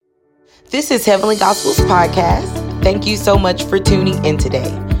This is Heavenly Gospels Podcast. Thank you so much for tuning in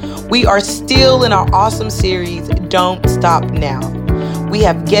today. We are still in our awesome series, Don't Stop Now. We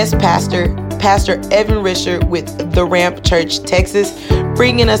have guest pastor, Pastor Evan Risher with The Ramp Church, Texas,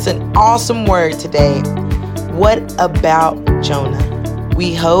 bringing us an awesome word today. What about Jonah?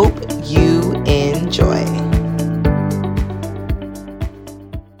 We hope you enjoy.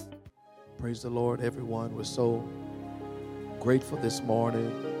 Praise the Lord, everyone. We're so grateful this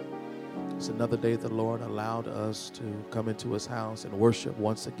morning. It's another day the Lord allowed us to come into his house and worship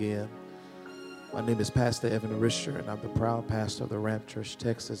once again. My name is Pastor Evan Risher, and I'm the proud pastor of the Ramp Church,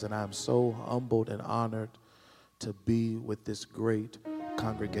 Texas, and I'm so humbled and honored to be with this great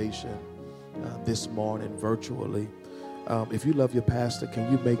congregation this morning virtually. If you love your pastor,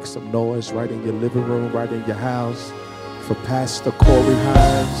 can you make some noise right in your living room, right in your house for Pastor Corey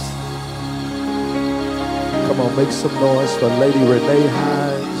Hines? Come on, make some noise for Lady Renee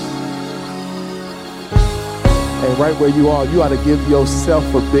Hines. And right where you are, you ought to give yourself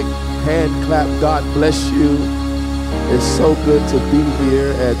a big hand clap. God bless you. It's so good to be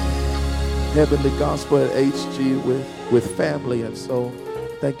here at Heavenly Gospel at HG with family. And so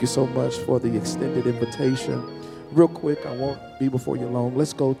thank you so much for the extended invitation. Real quick, I won't be before you long.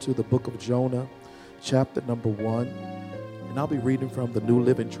 Let's go to the book of Jonah, chapter number 1. And I'll be reading from the New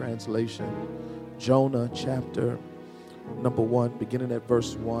Living Translation. Jonah, chapter number 1, beginning at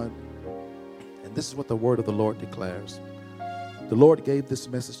verse 1. And this is what the word of the Lord declares. The Lord gave this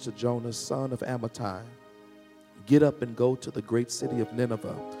message to Jonah, son of Amittai. Get up and go to the great city of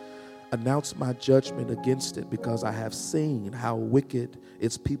Nineveh. Announce my judgment against it, because I have seen how wicked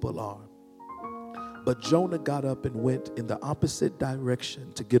its people are. But Jonah got up and went in the opposite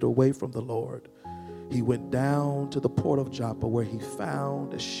direction to get away from the Lord. He went down to the port of Joppa, where he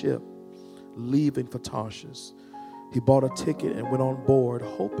found a ship leaving for Tarshish. He bought a ticket and went on board,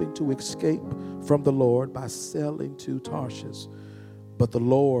 hoping to escape from the Lord by sailing to Tarshish. But the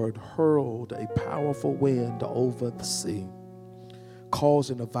Lord hurled a powerful wind over the sea,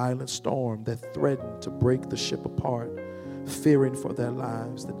 causing a violent storm that threatened to break the ship apart. Fearing for their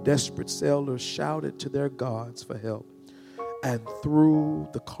lives, the desperate sailors shouted to their gods for help and threw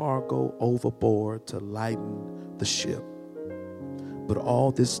the cargo overboard to lighten the ship. But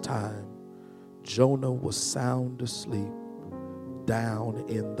all this time, Jonah was sound asleep down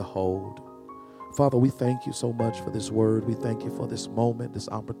in the hold. Father, we thank you so much for this word. We thank you for this moment, this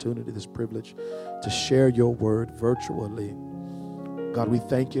opportunity, this privilege to share your word virtually. God, we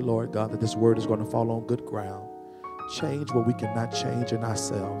thank you, Lord God, that this word is going to fall on good ground. Change what we cannot change in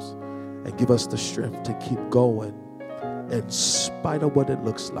ourselves, and give us the strength to keep going in spite of what it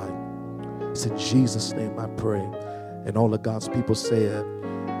looks like. It's in Jesus' name I pray. And all of God's people said,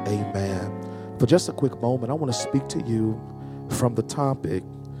 amen. For just a quick moment, I want to speak to you from the topic,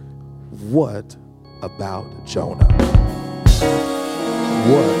 what about Jonah?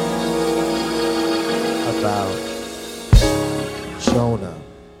 What about Jonah?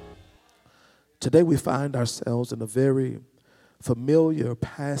 Today we find ourselves in a very familiar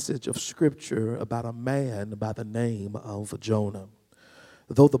passage of Scripture about a man by the name of Jonah.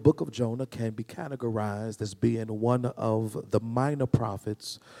 Though the book of Jonah can be categorized as being one of the minor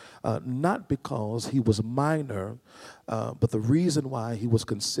prophets, not because he was minor, but the reason why he was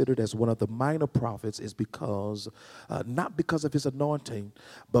considered as one of the minor prophets is because, not because of his anointing,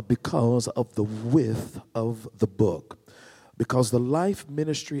 but because of the width of the book. Because the life,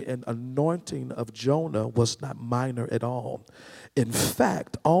 ministry, and anointing of Jonah was not minor at all. In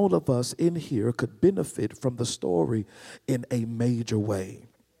fact, all of us in here could benefit from the story in a major way.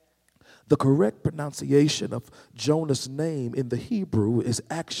 The correct pronunciation of Jonah's name in the Hebrew is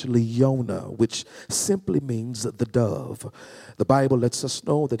actually Yonah, which simply means the dove. The Bible lets us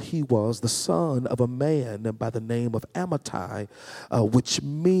know that he was the son of a man by the name of Amittai, which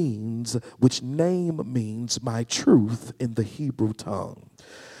name means my truth in the Hebrew tongue.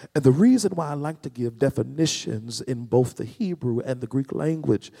 And the reason why I like to give definitions in both the Hebrew and the Greek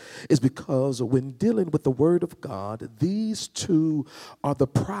language is because when dealing with the Word of God, these two are the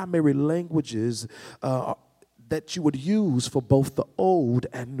primary languages that you would use for both the Old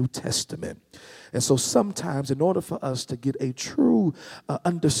and New Testament. And so sometimes in order for us to get a true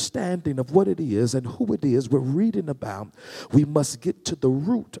understanding of what it is and who it is we're reading about, we must get to the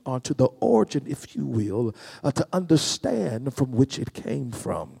root or to the origin, if you will, to understand from which it came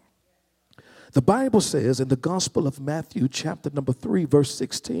from. The Bible says in the Gospel of Matthew, chapter number 3, verse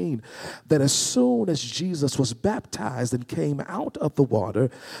 16, that as soon as Jesus was baptized and came out of the water,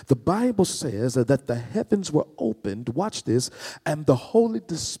 the Bible says that the heavens were opened, watch this, and the Holy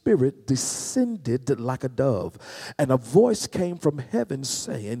Spirit descended like a dove. And a voice came from heaven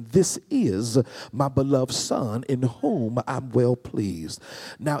saying, "This is my beloved Son, in whom I'm well pleased."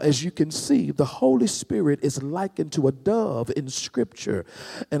 Now, as you can see, the Holy Spirit is likened to a dove in Scripture,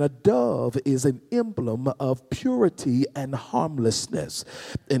 and a dove is an emblem of purity and harmlessness.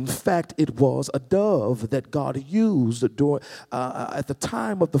 In fact, it was a dove that God used at the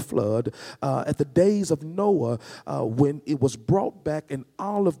time of the flood, at the days of Noah, when it was brought back an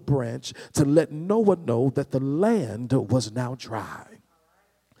olive branch to let Noah know that the land was now dry.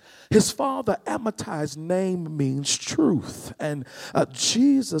 His father Amittai's name means truth. And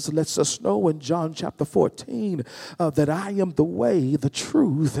Jesus lets us know in John chapter 14 that I am the way, the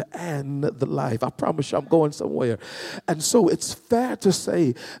truth, and the life. I promise you I'm going somewhere. And so it's fair to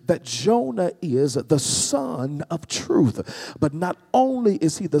say that Jonah is the son of truth. But not only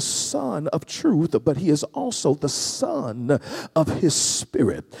is he the son of truth, but he is also the son of his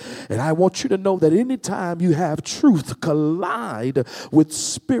spirit. And I want you to know that anytime you have truth collide with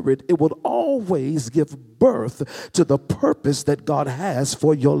spirit, it will always give birth to the purpose that God has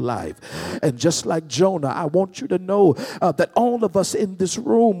for your life. And just like Jonah, I want you to know that all of us in this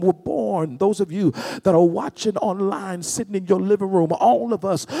room were born. Those of you that are watching online, sitting in your living room, all of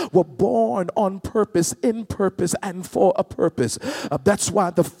us were born on purpose, in purpose, and for a purpose. That's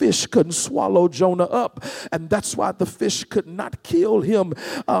why the fish couldn't swallow Jonah up. And that's why the fish could not kill him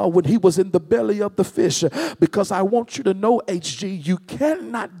when he was in the belly of the fish. Because I want you to know, HG, you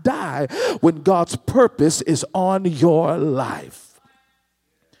cannot die when God's purpose is on your life.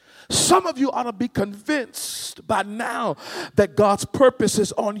 Some of you ought to be convinced by now that God's purpose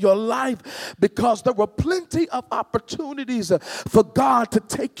is on your life, because there were plenty of opportunities for God to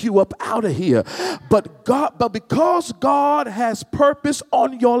take you up out of here. But because God has purpose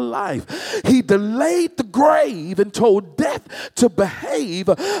on your life, he delayed the grave and told death to behave,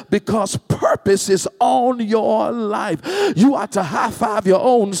 because purpose is on your life. You ought to high five your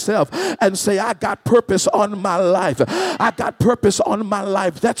own self and say, I got purpose on my life. I got purpose on my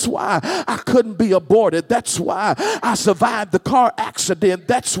life. That's why I couldn't be aborted. That's why I survived the car accident.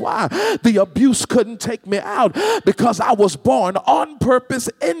 That's why the abuse couldn't take me out, because I was born on purpose,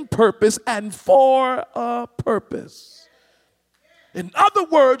 in purpose, and for a purpose. In other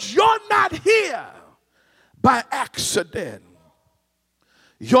words, you're not here by accident.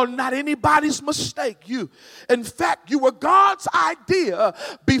 You're not anybody's mistake. In fact, you were God's idea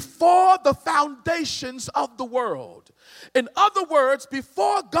before the foundations of the world. In other words,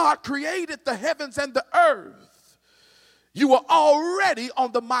 before God created the heavens and the earth, you were already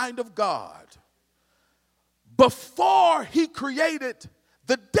on the mind of God. Before he created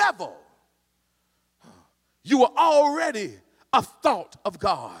the devil, you were already a thought of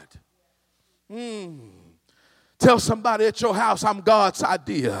God. Tell somebody at your house, I'm God's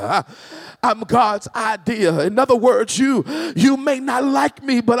idea. I'm God's idea. In other words, you may not like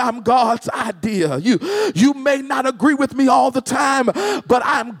me, but I'm God's idea. You may not agree with me all the time, but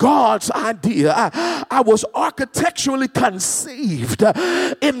I'm God's idea. I was architecturally conceived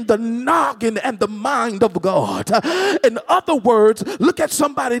in the noggin and the mind of God. In other words, look at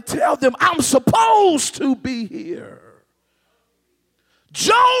somebody, tell them, I'm supposed to be here.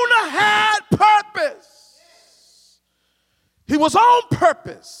 Jonah had purpose. He was on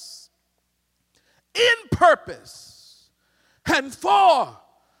purpose, in purpose, and for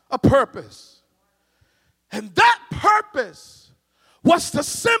a purpose. And that purpose was to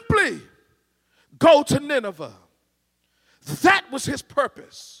simply go to Nineveh. That was his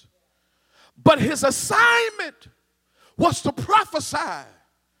purpose. But his assignment was to prophesy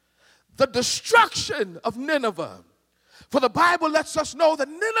the destruction of Nineveh. For the Bible lets us know that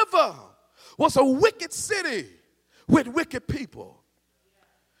Nineveh was a wicked city with wicked people.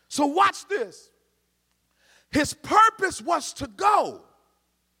 So watch this. His purpose was to go,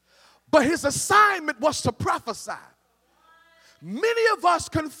 but his assignment was to prophesy. Many of us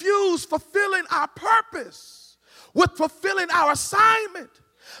confuse fulfilling our purpose with fulfilling our assignment.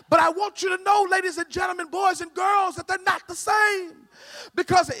 But I want you to know, ladies and gentlemen, boys and girls, that they're not the same.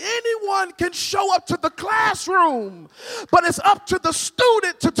 Because anyone can show up to the classroom, but it's up to the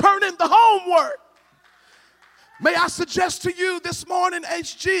student to turn in the homework. May I suggest to you this morning,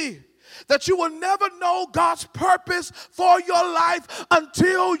 HG, that you will never know God's purpose for your life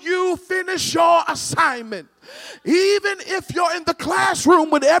until you finish your assignment. Even if you're in the classroom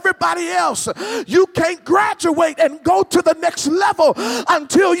with everybody else, you can't graduate and go to the next level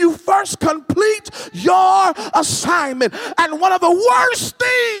until you first complete your assignment. And one of the worst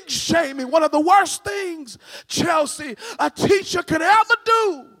things, Jamie, one of the worst things, Chelsea, a teacher could ever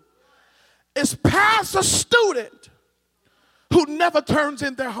do is pass a student who never turns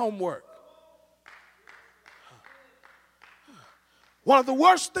in their homework. One of the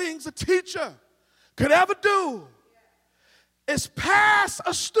worst things a teacher could ever do is pass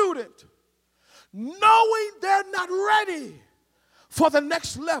a student knowing they're not ready for the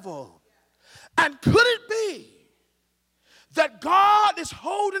next level. And could it be that God is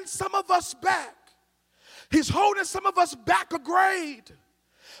holding some of us back? He's holding some of us back a grade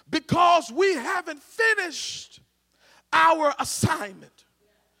because we haven't finished our assignment.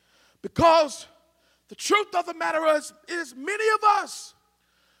 Because the truth of the matter is many of us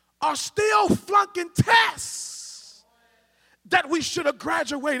are still flunking tests that we should have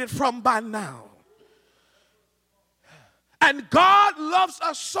graduated from by now. And God loves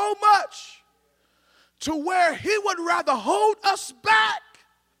us so much to where he would rather hold us back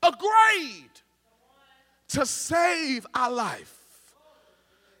a grade to save our life.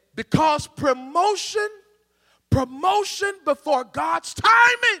 Because promotion before God's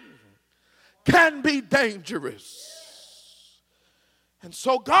timing can be dangerous. And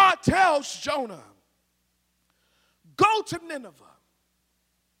so God tells Jonah, go to Nineveh.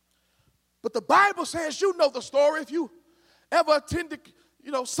 But the Bible says, you know the story. If you ever attended,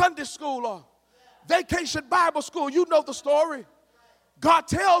 Sunday school or vacation Bible school, you know the story. God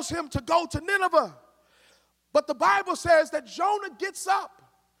tells him to go to Nineveh. But the Bible says that Jonah gets up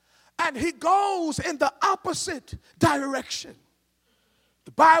and he goes in the opposite direction.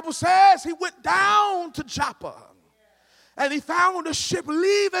 The Bible says he went down to Joppa and he found a ship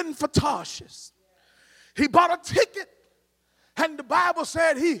leaving for Tarshish. He bought a ticket and the Bible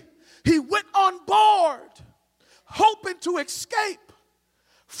said he went on board hoping to escape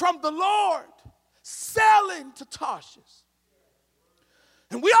from the Lord, sailing to Tarshish.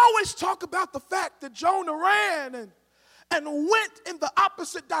 And we always talk about the fact that Jonah ran and went in the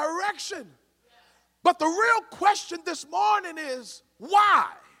opposite direction. But the real question this morning is, why?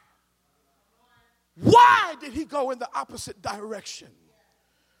 Why did he go in the opposite direction?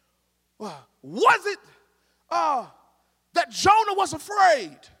 Well, was it that Jonah was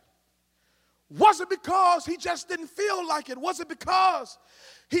afraid? Was it because he just didn't feel like it? Was it because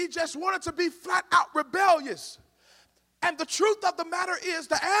he just wanted to be flat out rebellious? And the truth of the matter is,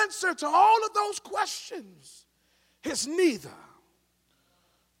 the answer to all of those questions is neither.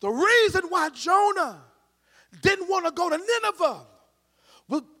 The reason why Jonah didn't want to go to Nineveh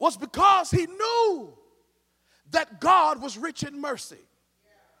was because he knew that God was rich in mercy.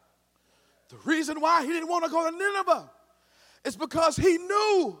 The reason why he didn't want to go to Nineveh is because he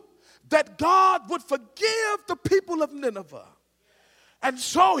knew that God would forgive the people of Nineveh. And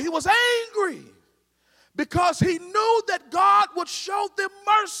so he was angry because he knew that God would show them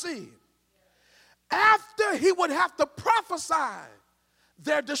mercy after he would have to prophesy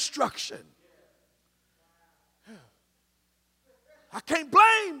their destruction. I can't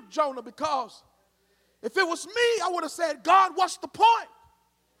blame Jonah, because if it was me, I would have said, God, what's the point?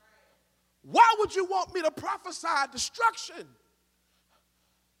 Why would you want me to prophesy destruction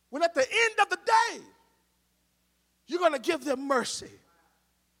when at the end of the day, you're going to give them mercy?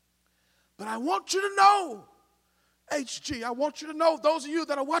 But I want you to know, HG, I want you to know, those of you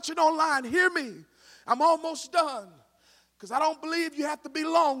that are watching online, hear me. I'm almost done, because I don't believe you have to be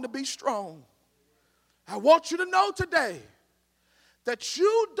long to be strong. I want you to know today that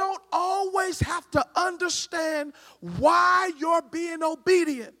you don't always have to understand why you're being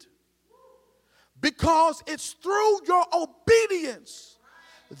obedient, because it's through your obedience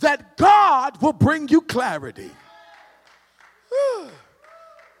that God will bring you clarity.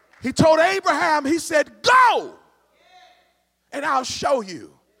 He told Abraham, he said, go, and I'll show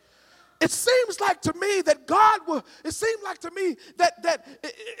you. It seems like to me that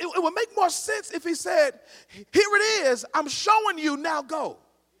it would make more sense if he said, here it is, I'm showing you, now go.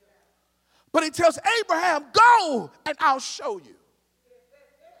 But he tells Abraham, go, and I'll show you.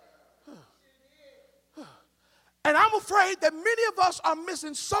 And I'm afraid that many of us are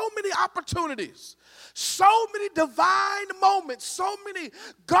missing so many opportunities, so many divine moments, so many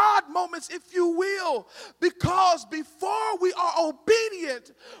God moments, if you will, because before we are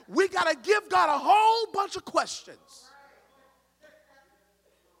obedient, we got to give God a whole bunch of questions.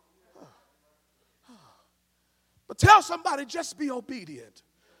 But tell somebody, just be obedient.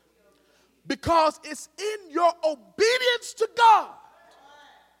 Because it's in your obedience to God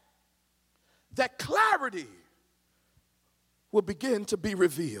that clarity will begin to be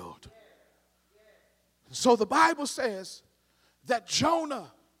revealed. So the Bible says that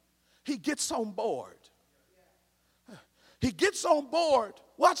Jonah, he gets on board. He gets on board,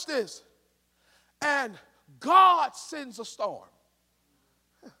 watch this, and God sends a storm.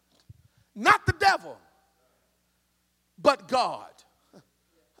 Not the devil, but God.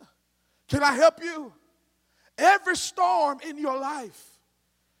 Can I help you? Every storm in your life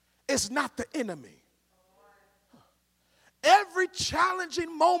is not the enemy. Every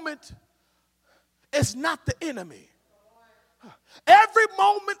challenging moment is not the enemy. Every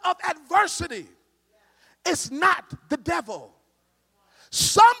moment of adversity is not the devil.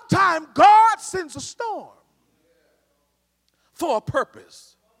 Sometimes God sends a storm for a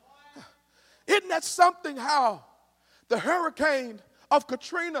purpose. Isn't that something how the hurricane of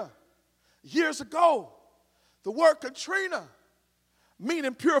Katrina years ago, the word Katrina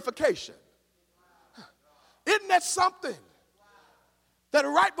meaning purification. Isn't that something that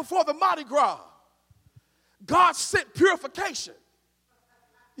right before the Mardi Gras, God sent purification?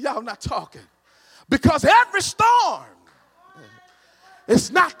 Y'all not talking. Because every storm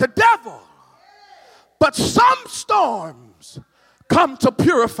is not the devil, but some storms come to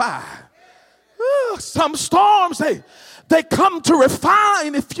purify. Some storms, they come to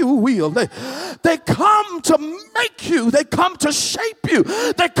refine, if you will. They come to make you. They come to shape you.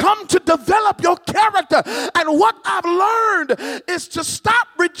 They come to develop your character. And what I've learned is to stop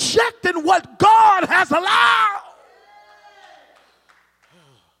rejecting what God has allowed.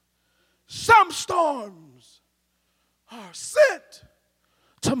 Some storms are sent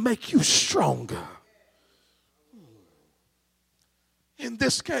to make you stronger. In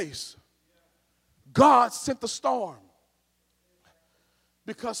this case, God sent the storm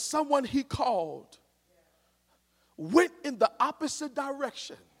because someone he called went in the opposite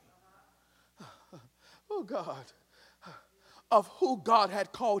direction, oh God, of who God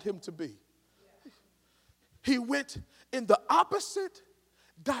had called him to be. He went in the opposite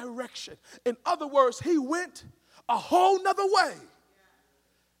direction. In other words, he went a whole nother way,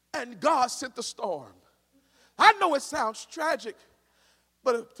 and God sent the storm. I know it sounds tragic,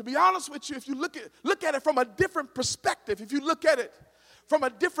 but to be honest with you, if you look at it from a different perspective, if you look at it from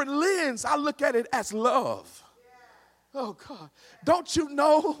a different lens, I look at it as love. Oh, God. Don't you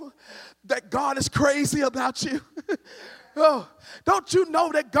know that God is crazy about you? Oh, don't you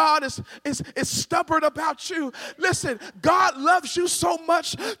know that God is stubborn about you? Listen, God loves you so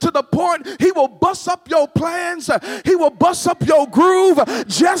much to the point he will bust up your plans. He will bust up your groove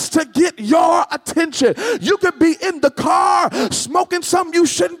just to get your attention. You could be in the car smoking something you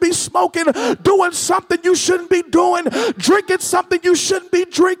shouldn't be smoking, doing something you shouldn't be doing, drinking something you shouldn't be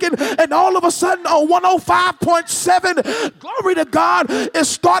drinking, and all of a sudden on 105.7, glory to God, it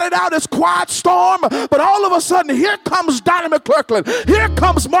started out as quiet storm, but all of a sudden here comes Donnie McClurkin. Here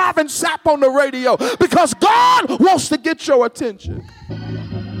comes Marvin Sapp on the radio because God wants to get your attention.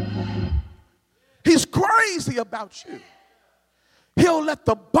 He's crazy about you. He'll let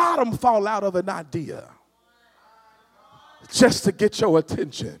the bottom fall out of an idea just to get your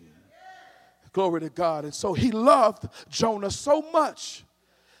attention. Glory to God. And so he loved Jonah so much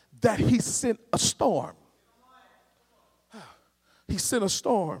that he sent a storm. He sent a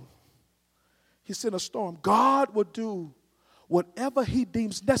storm. He sent a storm. God will do whatever he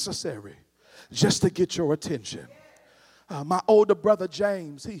deems necessary just to get your attention. My older brother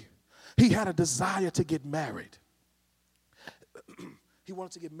James, he had a desire to get married. He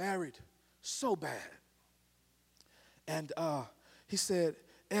wanted to get married so bad. And he said,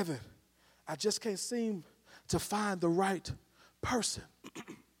 Evan, I just can't seem to find the right person.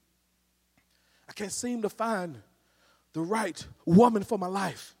 I can't seem to find the right woman for my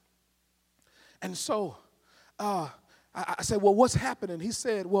life. And so I said, well, what's happening? He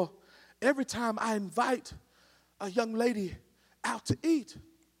said, well, every time I invite a young lady out to eat,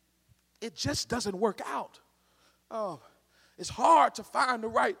 it just doesn't work out. It's hard to find the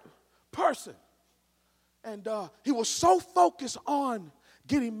right person. And he was so focused on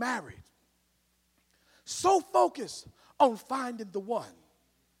getting married, so focused on finding the one.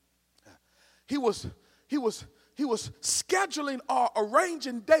 He was scheduling or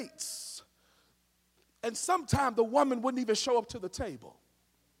arranging dates. And sometimes the woman wouldn't even show up to the table.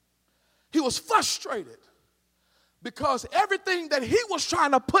 He was frustrated because everything that he was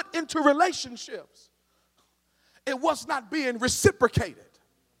trying to put into relationships, it was not being reciprocated.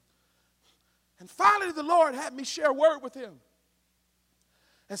 And finally the Lord had me share a word with him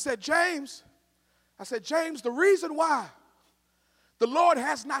and said, James, the reason why the Lord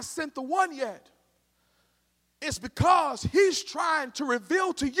has not sent the one yet, it's because he's trying to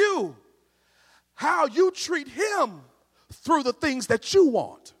reveal to you how you treat him through the things that you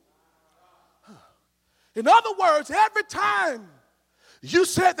want. In other words, every time you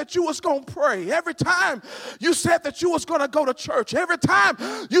said that you was going to pray, every time you said that you was going to go to church, every time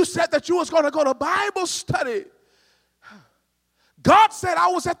you said that you was going to go to Bible study, God said, I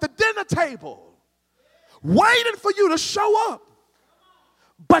was at the dinner table waiting for you to show up,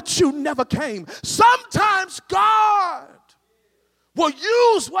 but you never came. Sometimes God will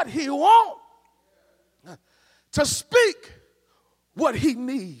use what he wants to speak what he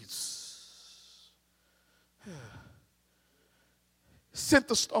needs. Sent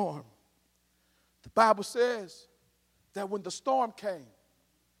the storm. The Bible says that when the storm came,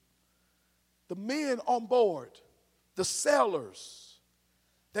 the men on board, the sailors,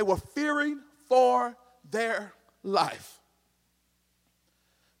 they were fearing for their life.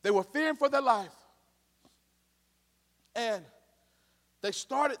 They were fearing for their life. And they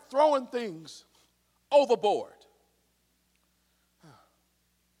started throwing things overboard.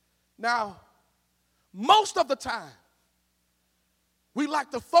 Now, most of the time, we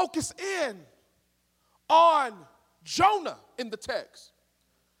like to focus in on Jonah in the text.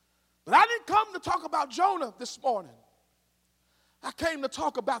 But I didn't come to talk about Jonah this morning. I came to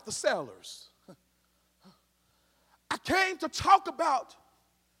talk about the sailors. I came to talk about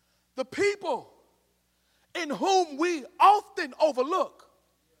the people in whom we often overlook,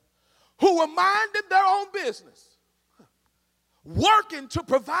 who were minding their own business, working to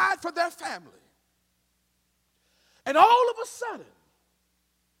provide for their family. And all of a sudden,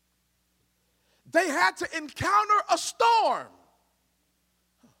 they had to encounter a storm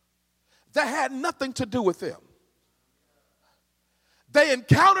that had nothing to do with them. They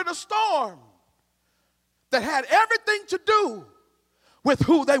encountered a storm that had everything to do with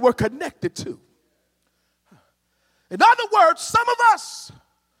who they were connected to. In other words, some of us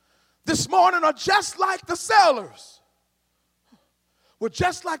this morning are just like the sailors. We're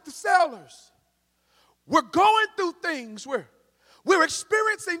just like the sailors. We're going through things. We're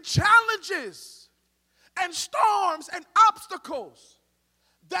experiencing challenges and storms and obstacles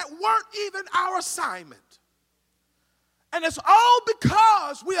that weren't even our assignment. And it's all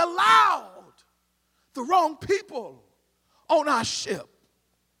because we allowed the wrong people on our ship.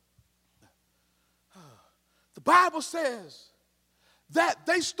 The Bible says that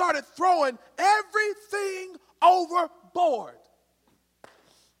they started throwing everything overboard.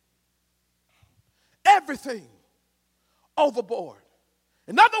 Everything overboard.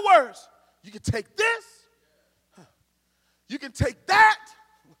 In other words, you can take this, you can take that,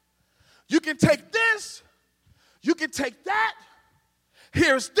 you can take this, you can take that.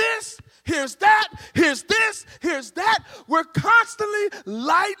 Here's this, here's that, here's this, here's that. We're constantly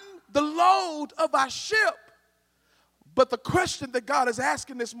lightening the load of our ship. But the question that God is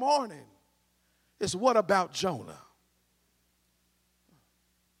asking this morning is, what about Jonah?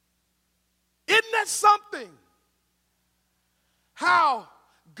 Isn't that something? How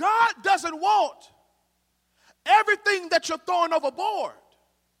God doesn't want everything that you're throwing overboard,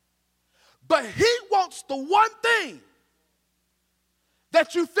 but he wants the one thing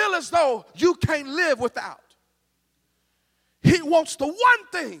that you feel as though you can't live without. He wants the one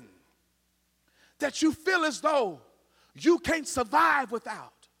thing that you feel as though you can't survive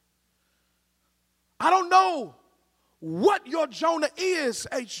without. I don't know what your Jonah is,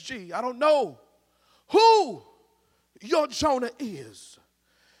 HG. I don't know who your Jonah is.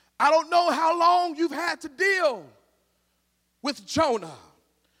 I don't know how long you've had to deal with Jonah.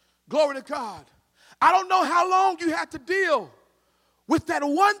 Glory to God. I don't know how long you had to deal with that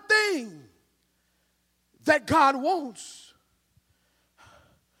one thing that God wants.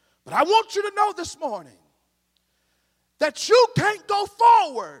 But I want you to know this morning that you can't go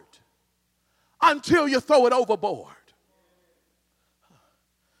forward until you throw it overboard.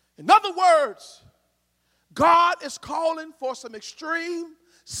 In other words, God is calling for some extreme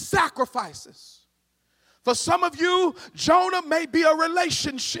sacrifices. For some of you, Jonah may be a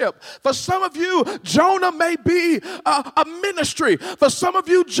relationship. For some of you, Jonah may be a ministry. For some of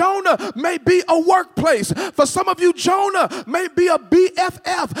you, Jonah may be a workplace. For some of you, Jonah may be a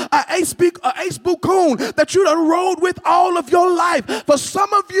BFF, a ace bukun that you done rode with all of your life. For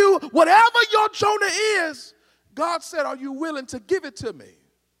some of you, whatever your Jonah is, God said, are you willing to give it to me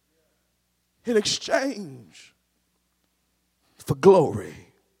in exchange for glory?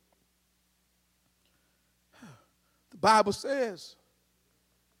 Bible says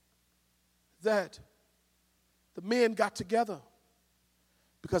that the men got together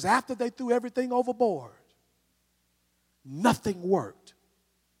because after they threw everything overboard, nothing worked.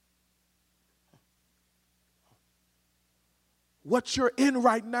 What you're in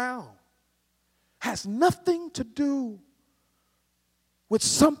right now has nothing to do with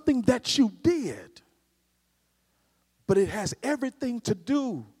something that you did, but it has everything to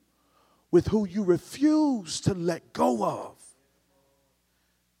do with who you refuse to let go of.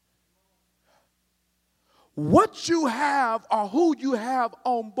 What you have or who you have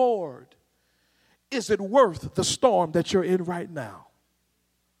on board, is it worth the storm that you're in right now?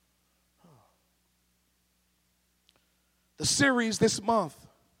 The series this month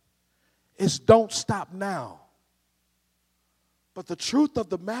is Don't Stop Now. But the truth of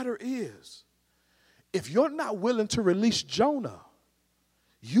the matter is, if you're not willing to release Jonah,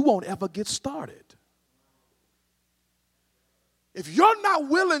 you won't ever get started. If you're not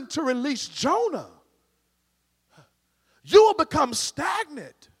willing to release Jonah, you will become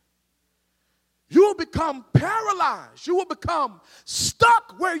stagnant. You will become paralyzed. You will become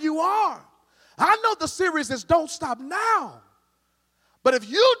stuck where you are. I know the series is Don't Stop Now. But if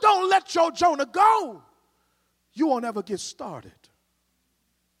you don't let your Jonah go, you won't ever get started.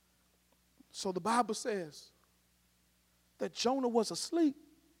 So the Bible says that Jonah was asleep.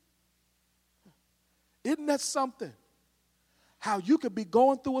 Isn't that something? How you could be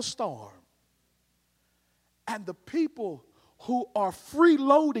going through a storm and the people who are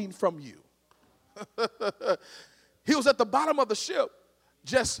freeloading from you. He was at the bottom of the ship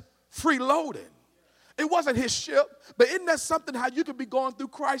just freeloading. It wasn't his ship, but isn't that something how you could be going through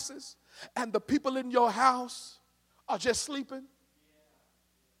crisis and the people in your house are just sleeping?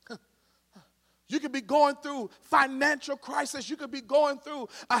 You could be going through financial crisis. You could be going through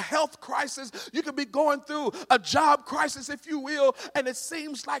a health crisis. You could be going through a job crisis, if you will, and it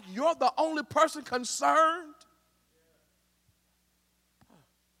seems like you're the only person concerned.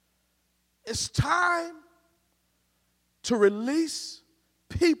 It's time to release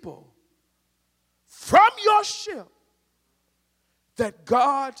people from your ship that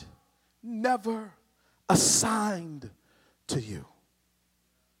God never assigned to you.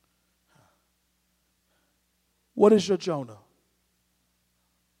 What is your Jonah?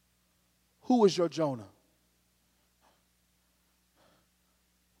 Who is your Jonah?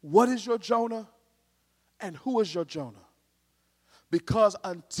 What is your Jonah? And who is your Jonah? Because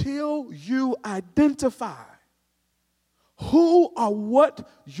until you identify who or what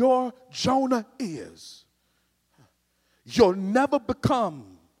your Jonah is, you'll never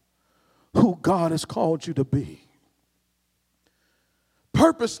become who God has called you to be.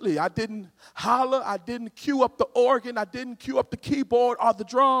 Purposely, I didn't holler, I didn't cue up the organ, I didn't cue up the keyboard or the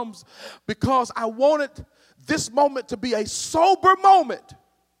drums, because I wanted this moment to be a sober moment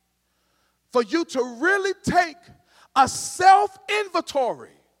for you to really take a self-inventory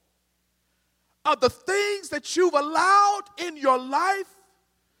of the things that you've allowed in your life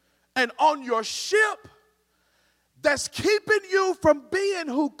and on your ship that's keeping you from being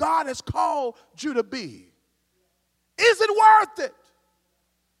who God has called you to be. Is it worth it?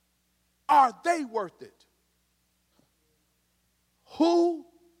 Are they worth it?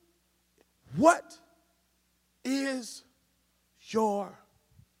 What is your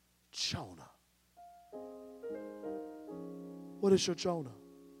Jonah? What is your Jonah?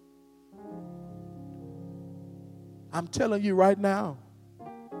 I'm telling you right now,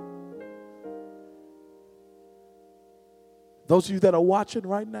 those of you that are watching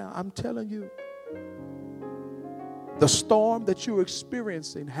right now, I'm telling you, the storm that you're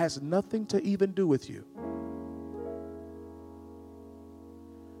experiencing has nothing to even do with you.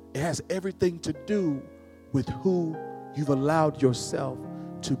 It has everything to do with who you've allowed yourself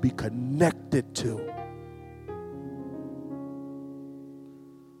to be connected to.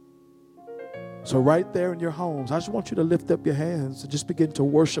 So right there in your homes, I just want you to lift up your hands and just begin to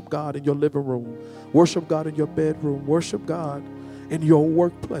worship God in your living room. Worship God in your bedroom. Worship God in your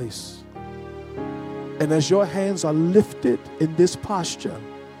workplace. And as your hands are lifted in this posture,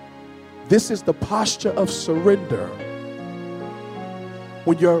 this is the posture of surrender.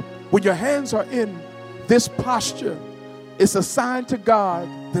 When your hands are in this posture, it's a sign to God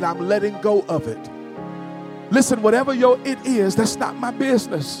that I'm letting go of it. Listen, whatever your it is, that's not my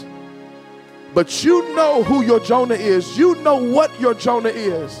business. But you know who your Jonah is. You know what your Jonah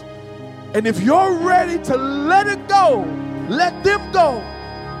is. And if you're ready to let it go, let them go.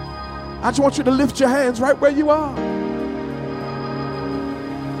 I just want you to lift your hands right where you are.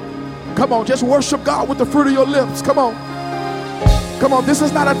 Come on, just worship God with the fruit of your lips. Come on. Come on, this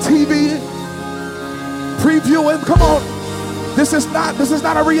is not a TV previewing. Come on. This is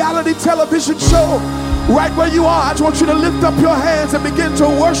not a reality television show. Right where you are, I just want you to lift up your hands and begin to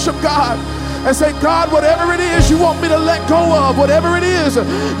worship God. and say, God, whatever it is you want me to let go of, whatever it is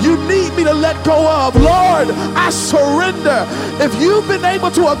you need me to let go of, Lord, I surrender. If you've been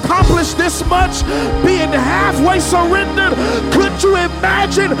able to accomplish this much, being halfway surrendered, could you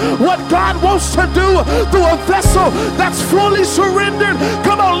imagine what God wants to do through a vessel that's fully surrendered?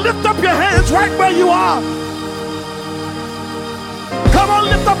 Come on, lift up your hands right where you are. Come on,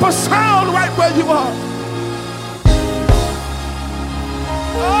 lift up a sound right where you are.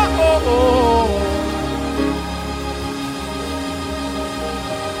 Oh.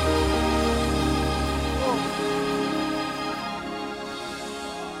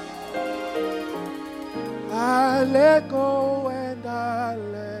 I let go and I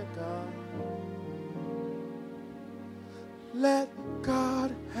let God. Let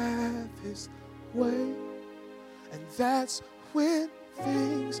God have his way. And that's when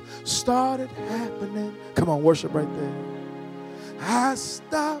things started happening. Come on, worship right there. I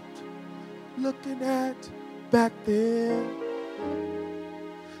stopped looking at back then.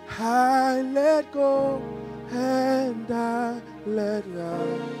 I let go and I let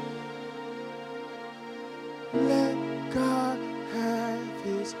God. Let God have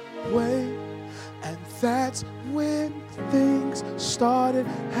his way. And that's when things started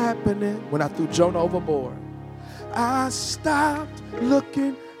happening. When I threw Jonah overboard, I stopped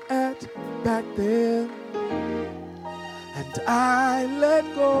looking at back then. And I let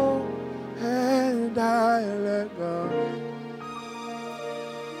go and I let go.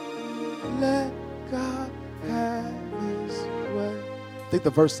 Let God have his way. I think the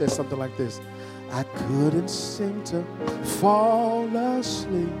verse says something like this. I couldn't seem to fall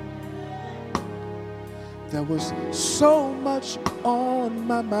asleep. There was so much on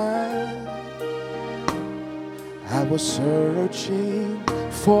my mind. I was searching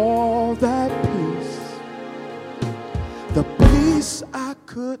for that peace, the peace I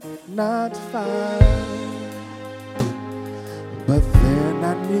could not find. But then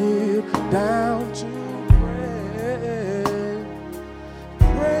I kneeled down to pray.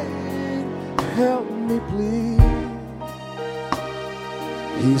 Pray, help me please.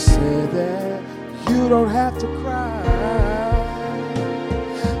 He said that you don't have to cry,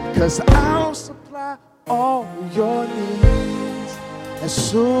 'cause I'll supply all your needs as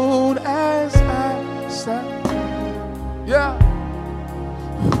soon as I stop. Yeah,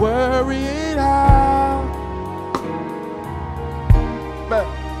 worrying out, but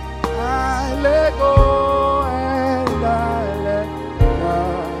I let go and I let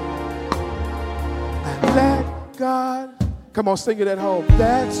God. I let God. Come on, sing it at home.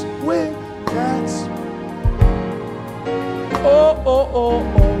 That's when. That's. Oh,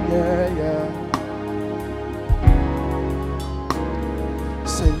 yeah.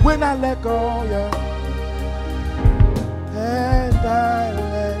 Say, when I let go, yeah, and I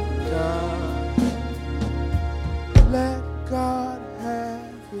let God have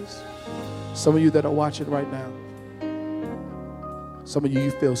his. Some of you that are watching right now, some of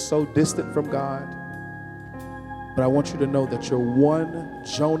you feel so distant from God, but I want you to know that you're one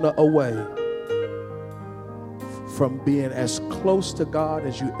Jonah away from being as close to God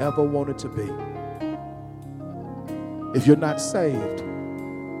as you ever wanted to be. If you're not saved,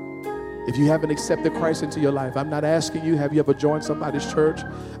 if you haven't accepted Christ into your life, I'm not asking you, have you ever joined somebody's church?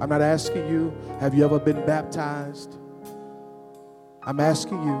 I'm not asking you, have you ever been baptized? I'm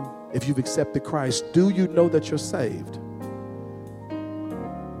asking you, if you've accepted Christ, do you know that you're saved?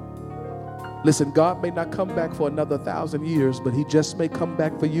 Listen, God may not come back for another 1,000 years, but he just may come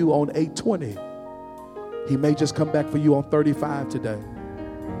back for you on 820. He may just come back for you on 35 today.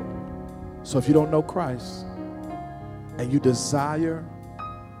 So if you don't know Christ and you desire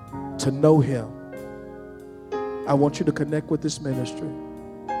to know him, I want you to connect with this ministry.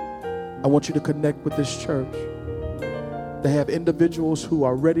 I want you to connect with this church. They have individuals who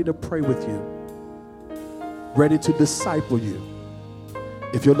are ready to pray with you, ready to disciple you.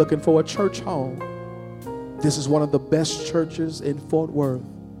 If you're looking for a church home, this is one of the best churches in Fort Worth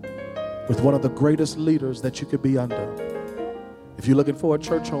with one of the greatest leaders that you could be under. If you're looking for a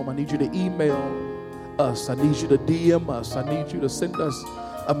church home, I need you to email us. I need you to DM us. I need you to send us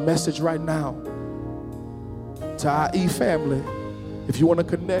a message right now to our e-family. If you want to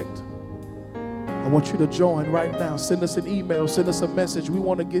connect, I want you to join right now. Send us an email, send us a message. We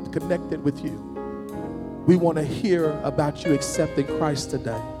want to get connected with you. We want to hear about you accepting Christ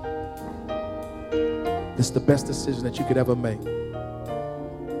today. This is the best decision that you could ever make.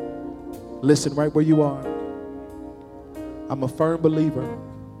 Listen right where you are. I'm a firm believer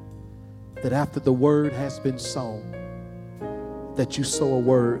that after the word has been sown, that you sow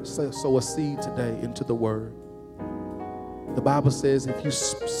a seed today into the word. The Bible says if you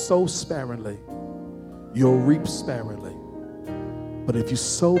sow sparingly, you'll reap sparingly. But if you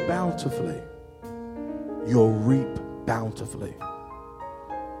sow bountifully, you'll reap bountifully.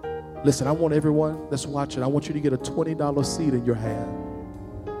 Listen, I want everyone that's watching, I want you to get a $20 seed in your hand.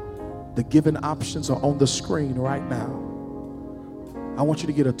 The giving options are on the screen right now. I want you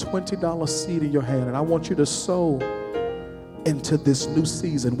to get a $20 seed in your hand, and I want you to sow into this new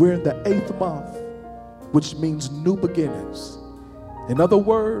season. We're in the 8th month, which means new beginnings. In other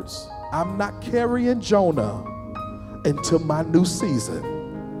words, I'm not carrying Jonah into my new season.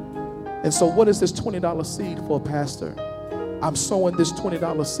 And so what is this $20 seed for, Pastor? I'm sowing this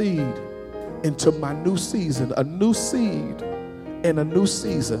 $20 seed into my new season, a new seed in a new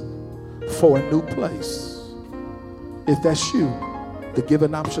season for a new place. If that's you, the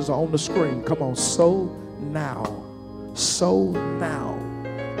giving options are on the screen. Come on, sow now. Sow now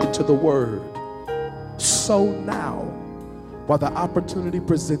into the word. Sow now while the opportunity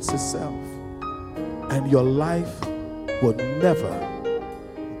presents itself, and your life will never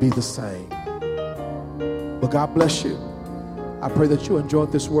be the same. But God bless you. I pray that you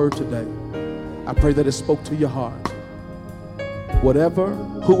enjoyed this word today. I pray that it spoke to your heart.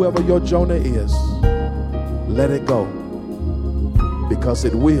 Whoever your Jonah is, let it go, because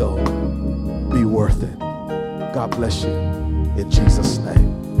it will be worth it. God bless you in Jesus'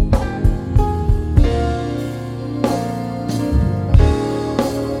 name.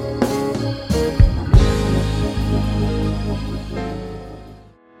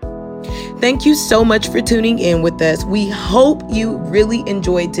 Thank you so much for tuning in with us. We hope you really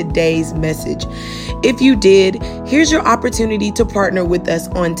enjoyed today's message. If you did, here's your opportunity to partner with us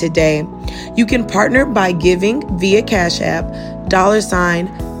on today. You can partner by giving via Cash App,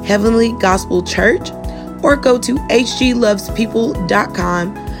 $ Heavenly Gospel Church, or go to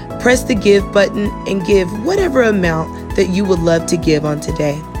hglovespeople.com, press the give button, and give whatever amount that you would love to give on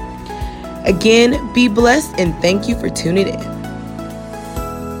today. Again, be blessed, and thank you for tuning in.